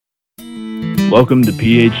Welcome to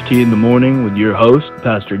PHT in the Morning with your host,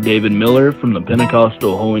 Pastor David Miller from the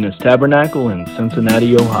Pentecostal Holiness Tabernacle in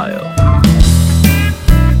Cincinnati, Ohio.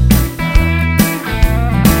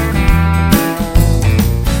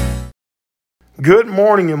 Good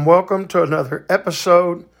morning and welcome to another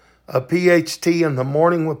episode of PHT in the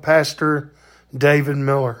Morning with Pastor David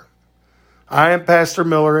Miller. I am Pastor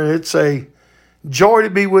Miller and it's a joy to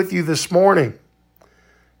be with you this morning.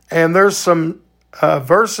 And there's some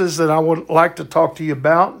verses that I would like to talk to you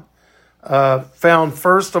about, found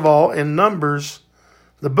first of all in Numbers,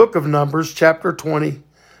 the book of Numbers, chapter 20,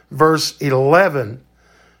 verse 11.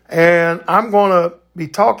 And I'm going to be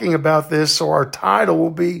talking about this, so our title will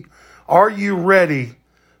be, Are You Ready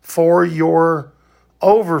for Your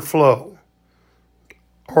Overflow?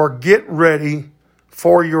 Or Get Ready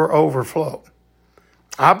for Your Overflow.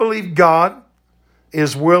 I believe God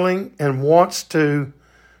is willing and wants to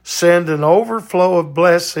send an overflow of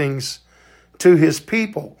blessings to his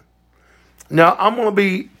people. Now, I'm going to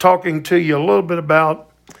be talking to you a little bit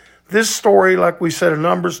about this story. Like we said in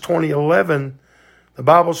Numbers 20:11, the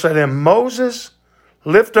Bible said, And Moses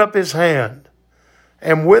lifted up his hand,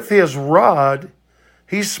 and with his rod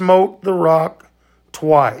he smote the rock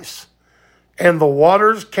twice, and the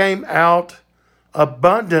waters came out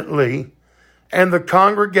abundantly, and the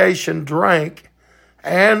congregation drank,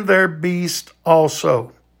 and their beast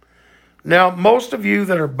also. Now, most of you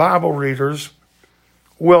that are Bible readers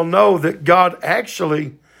will know that God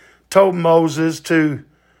actually told Moses to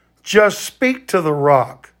just speak to the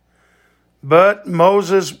rock. But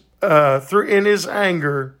Moses, in his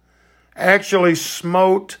anger, actually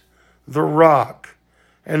smote the rock.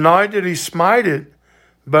 And not did he smite it,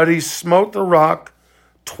 but he smote the rock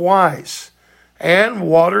twice. And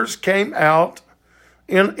waters came out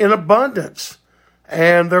in abundance.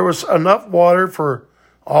 And there was enough water for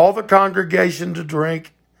all the congregation to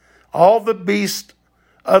drink, all the beasts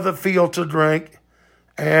of the field to drink,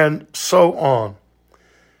 and so on.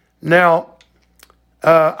 Now,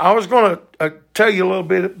 I was going to tell you a little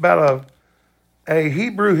bit about a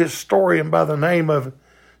Hebrew historian by the name of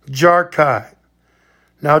Jarkai.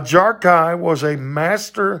 Now, Jarkai was a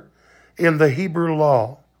master in the Hebrew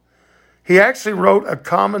law. He actually wrote a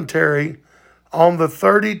commentary on the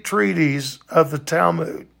 30 treatises of the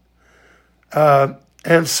Talmud.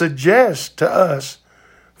 And suggest to us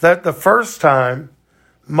that the first time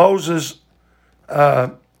Moses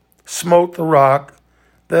smote the rock,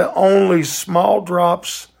 that only small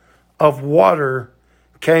drops of water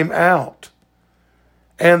came out.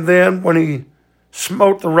 And then when he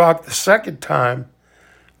smote the rock the second time,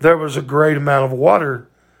 there was a great amount of water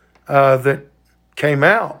that came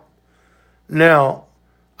out. Now,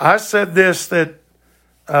 I said this, that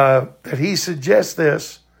he suggests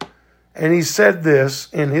this, and he said this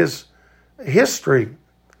in his history,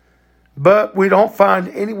 but we don't find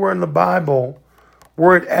anywhere in the Bible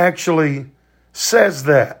where it actually says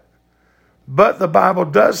that. But the Bible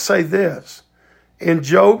does say this. In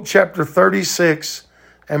Job chapter 36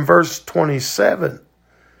 and verse 27,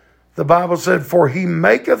 the Bible said, For he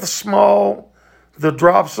maketh small the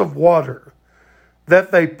drops of water,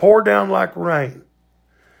 that they pour down like rain,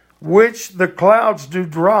 which the clouds do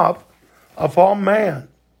drop upon man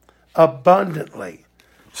abundantly.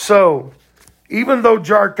 So, even though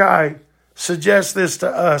Jarkai suggests this to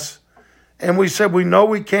us, and we said we know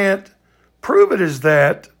we can't prove it as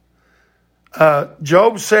that,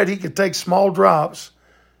 Job said he could take small drops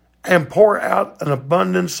and pour out an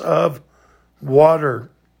abundance of water.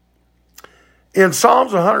 In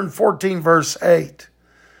Psalms 114 verse 8,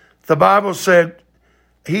 the Bible said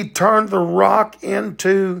he turned the rock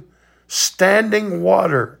into standing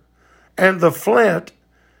water and the flint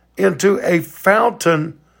into a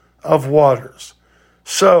fountain of waters.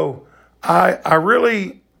 So I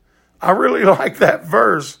really like that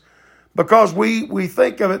verse, because we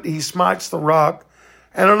think of it, he smites the rock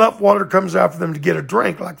and enough water comes out for them to get a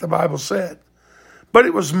drink, like the Bible said. But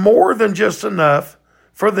it was more than just enough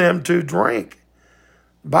for them to drink.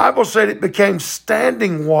 The Bible said it became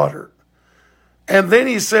standing water. And then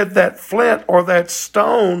he said that flint or that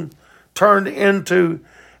stone turned into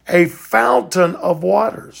a fountain of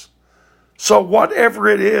waters. So whatever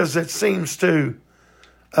it is that seems to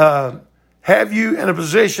have you in a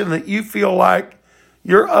position that you feel like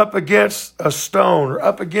you're up against a stone or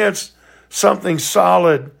up against something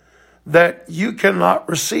solid, that you cannot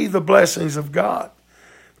receive the blessings of God.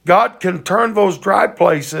 God can turn those dry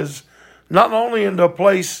places not only into a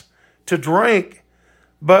place to drink,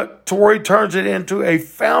 but to where he turns it into a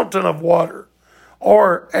fountain of water.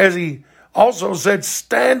 Or as he also said,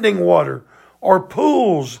 standing water or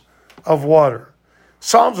pools of water.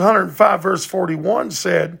 Psalms 105 verse 41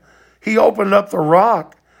 said, he opened up the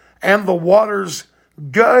rock and the waters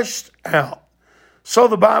gushed out. So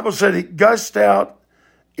the Bible said it gushed out,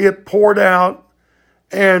 it poured out,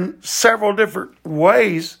 and several different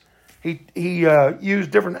ways. He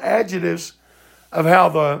used different adjectives of how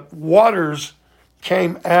the waters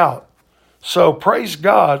came out. So praise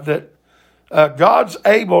God that God's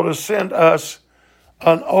able to send us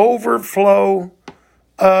an overflow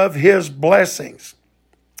of his blessings.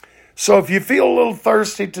 So if you feel a little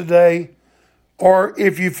thirsty today, or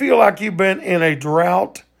if you feel like you've been in a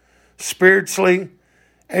drought spiritually,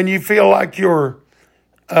 and you feel like your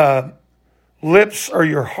lips or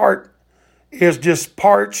your heart is just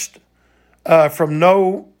parched from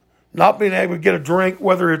not being able to get a drink,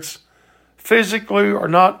 whether it's physically or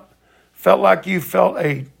not, felt like you felt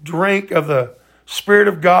a drink of the Spirit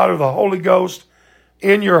of God or the Holy Ghost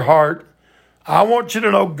in your heart, I want you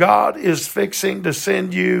to know God is fixing to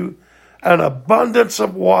send you an abundance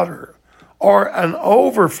of water or an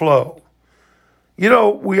overflow. You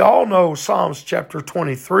know, we all know Psalms chapter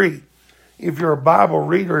 23, if you're a Bible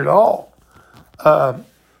reader at all. The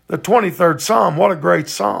 23rd Psalm, what a great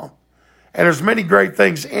psalm. And there's many great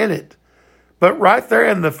things in it. But right there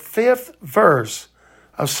in the 5th verse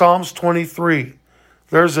of Psalms 23,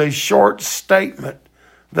 there's a short statement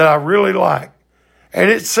that I really like. And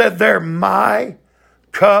it said there, my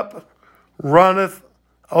cup runneth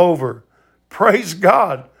over. Praise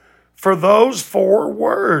God for those 4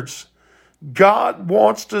 words. God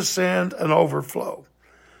wants to send an overflow.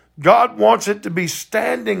 God wants it to be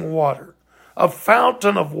standing water, a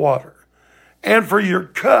fountain of water, and for your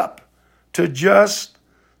cup to just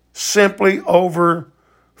simply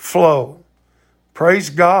overflow. Praise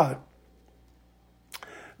God.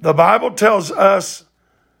 The Bible tells us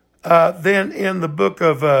then in the book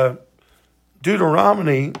of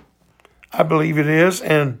Deuteronomy, I believe it is,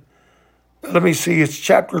 and let me see, it's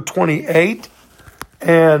chapter 28,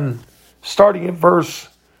 and starting at verse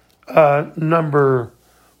number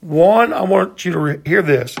 1, I want you to hear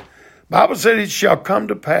this. The Bible said, it shall come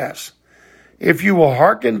to pass, if you will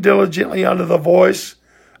hearken diligently unto the voice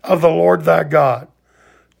of the Lord thy God,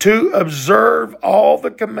 to observe all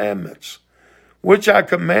the commandments which I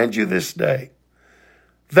command you this day,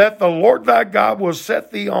 that the Lord thy God will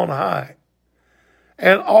set thee on high,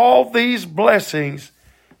 and all these blessings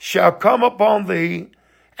shall come upon thee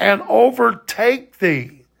and overtake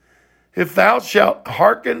thee, if thou shalt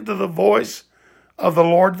hearken to the voice of the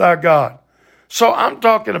Lord thy God. So I'm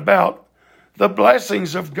talking about the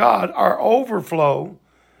blessings of God, our overflow.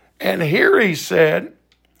 And here he said,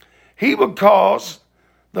 he would cause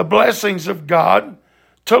the blessings of God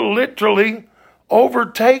to literally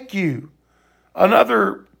overtake you.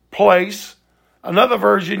 Another place, another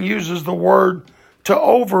version uses the word to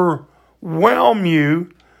overwhelm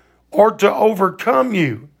you or to overcome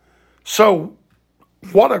you. So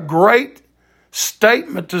what a great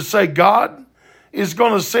statement to say God is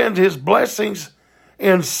going to send his blessings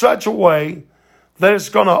in such a way that it's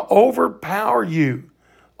going to overpower you,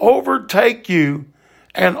 overtake you,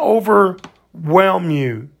 and overwhelm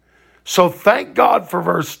you. So thank God for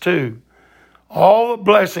verse 2. All the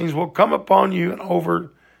blessings will come upon you and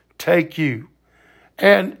overtake you.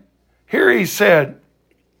 And here he said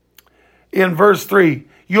in verse 3,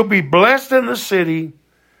 you'll be blessed in the city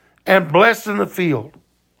and blessed in the field.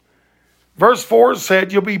 Verse 4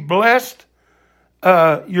 said, you'll be blessed,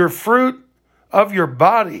 your fruit of your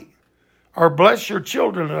body, or bless your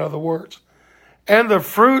children, in other words, and the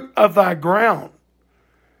fruit of thy ground,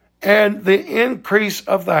 and the increase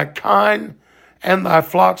of thy kine and thy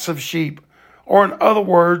flocks of sheep. Or in other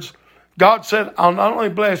words, God said, I'll not only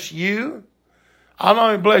bless you, I'll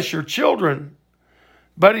not only bless your children,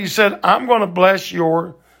 but he said, I'm going to bless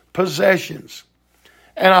your possessions.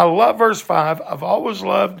 And I love verse 5. I've always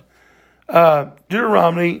loved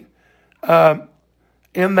Deuteronomy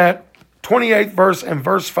in that 28th verse and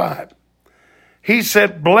verse 5. He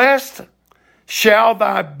said, blessed shall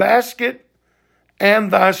thy basket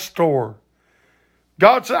and thy store.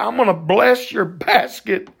 God said, I'm going to bless your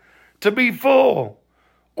basket to be full.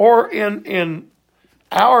 Or in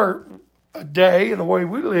our day, in the way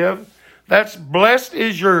we live, that's blessed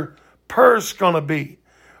is your purse going to be.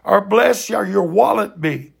 Or blessed shall your wallet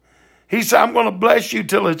be. He said, I'm going to bless you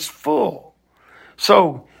till it's full.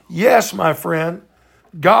 So, yes, my friend,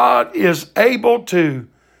 God is able to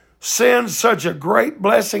send such a great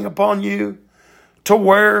blessing upon you to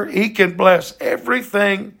where he can bless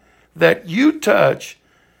everything that you touch,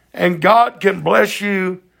 and God can bless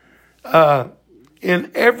you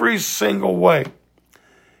in every single way.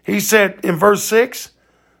 He said in verse 6,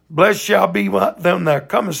 blessed shall be them that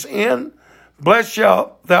comest in, blessed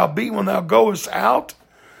shalt thou be when thou goest out.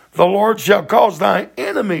 The Lord shall cause thy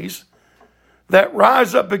enemies that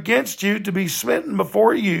rise up against you to be smitten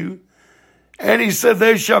before you. And he said,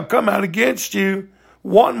 they shall come out against you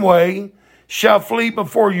one way, shall flee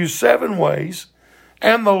before you 7 ways.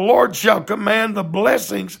 And the Lord shall command the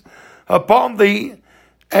blessings upon thee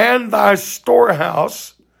and thy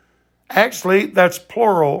storehouse. Actually, that's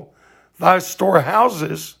plural, thy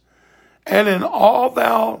storehouses. And in all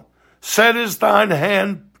thou settest thine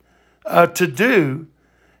hand to do,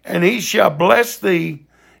 and he shall bless thee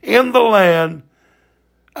in the land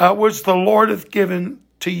which the Lord hath given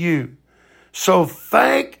to you. So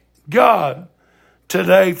thank God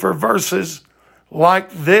today for verses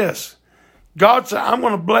like this. God said, I'm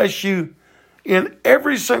going to bless you in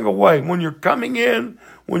every single way. When you're coming in,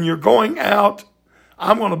 when you're going out,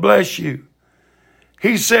 I'm going to bless you.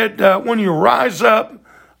 He said, when you rise up,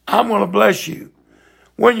 I'm going to bless you.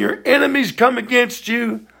 When your enemies come against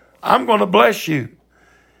you, I'm going to bless you.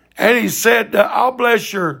 And he said, I'll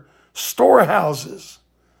bless your storehouses.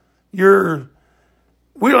 We don't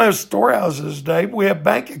have storehouses, Dave. We have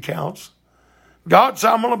bank accounts. God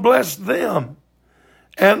said, I'm going to bless them.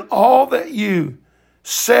 And all that you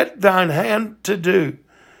set thine hand to do.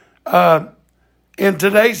 In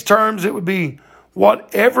today's terms, it would be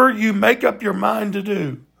whatever you make up your mind to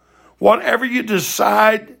do. Whatever you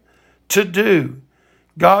decide to do.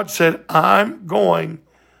 God said, I'm going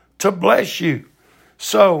to bless you.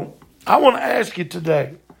 So I want to ask you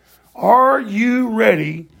today, are you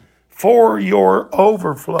ready for your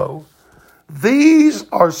overflow? These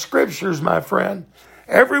are scriptures, my friend.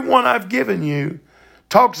 Every one I've given you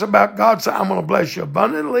talks about God saying, I'm going to bless you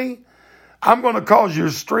abundantly. I'm going to cause your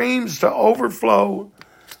streams to overflow.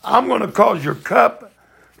 I'm going to cause your cup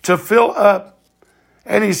to fill up.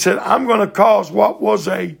 And he said, I'm going to cause what was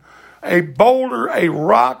a boulder, a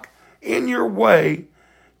rock in your way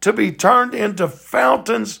to be turned into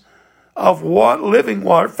fountains of living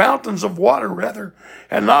water, fountains of water rather.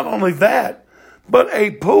 And not only that, but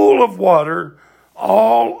a pool of water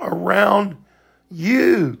all around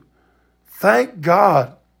you. Thank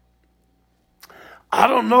God. I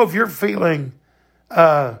don't know if you're feeling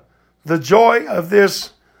the joy of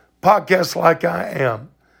this podcast like I am,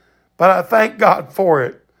 but I thank God for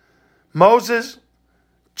it. Moses,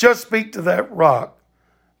 just speak to that rock,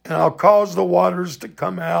 and I'll cause the waters to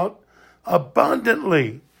come out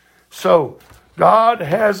abundantly. So God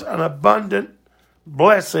has an abundant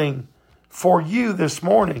blessing for you this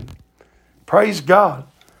morning. Praise God.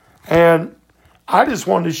 And I just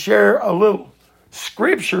wanted to share a little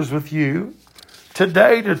scriptures with you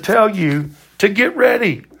today to tell you to get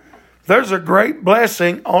ready. There's a great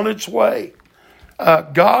blessing on its way.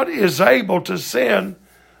 God is able to send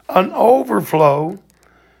an overflow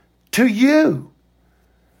to you.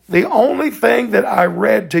 The only thing that I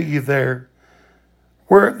read to you there,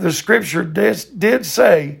 where the scripture did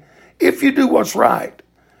say, if you do what's right,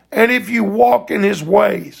 and if you walk in his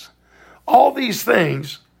ways, all these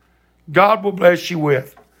things God will bless you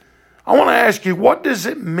with. I want to ask you, what does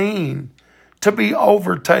it mean to be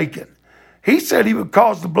overtaken? He said he would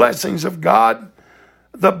cause the blessings of God.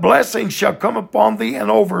 The blessings shall come upon thee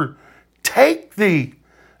and overtake thee.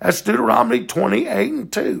 That's Deuteronomy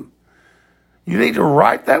 28:2. You need to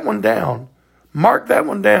write that one down. Mark that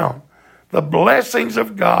one down. The blessings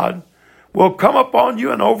of God will come upon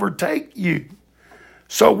you and overtake you.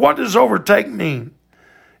 So what does overtake mean?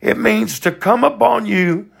 It means to come upon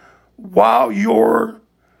you while you're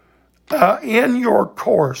in your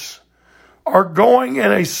course or going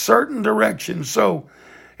in a certain direction. So,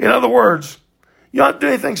 in other words, you don't have to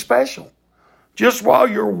do anything special. Just while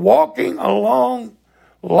you're walking along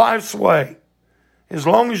life's way, as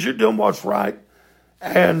long as you're doing what's right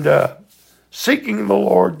and seeking the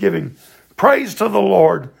Lord, giving praise to the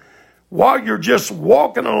Lord, while you're just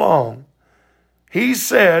walking along, he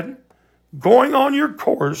said, going on your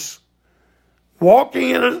course, walking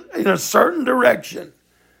in a certain direction,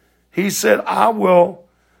 he said, I will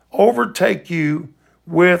overtake you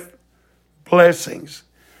with blessings.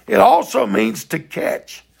 It also means to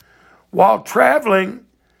catch while traveling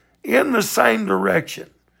in the same direction.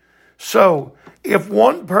 So if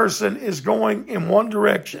one person is going in one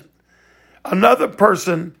direction, another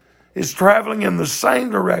person is traveling in the same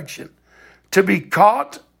direction, to be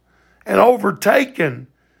caught and overtaken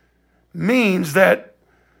means that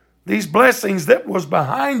these blessings that was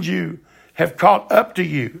behind you have caught up to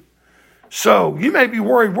you. So you may be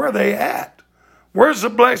worried, where are they at? Where's the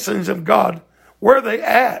blessings of God? Where are they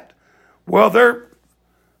at? Well,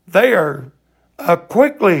 they are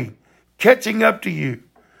quickly catching up to you,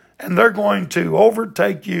 and they're going to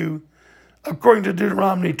overtake you according to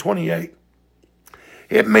Deuteronomy 28.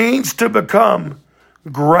 It means to become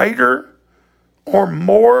greater or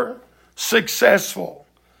more successful.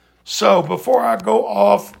 So before I go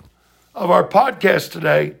off of our podcast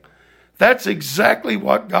today, that's exactly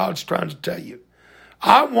what God's trying to tell you.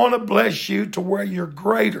 I want to bless you to where you're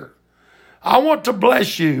greater. I want to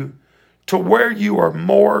bless you to where you are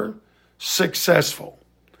more successful.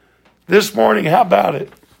 This morning, how about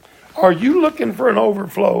it? Are you looking for an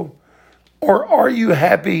overflow, or are you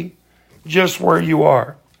happy just where you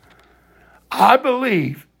are? I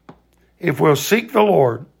believe if we'll seek the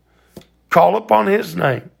Lord, call upon His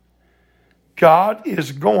name, God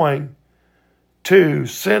is going to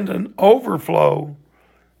send an overflow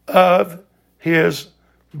of His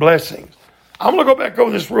blessings. I'm going to go back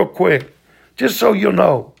over this real quick, just so you'll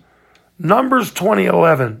know. Numbers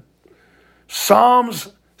 20:11, Psalms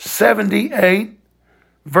 78,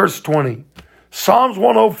 verse 20, Psalms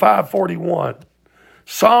 105:41,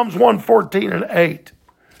 Psalms 114 and 8,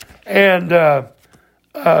 and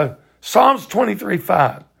Psalms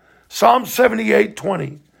 23:5, Psalms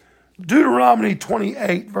 78:20, Deuteronomy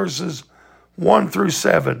 28, verses 1 through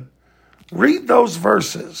 7. Read those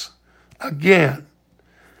verses again.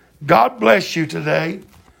 God bless you today.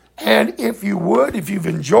 And if you would, if you've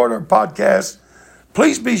enjoyed our podcast,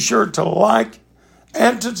 please be sure to like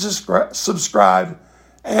and to subscribe.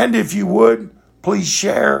 And if you would, please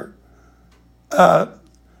share our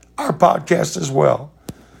podcast as well.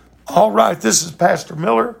 All right, this is Pastor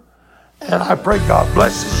Miller, and I pray God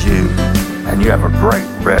blesses you and you have a great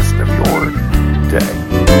rest of your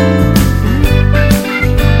day.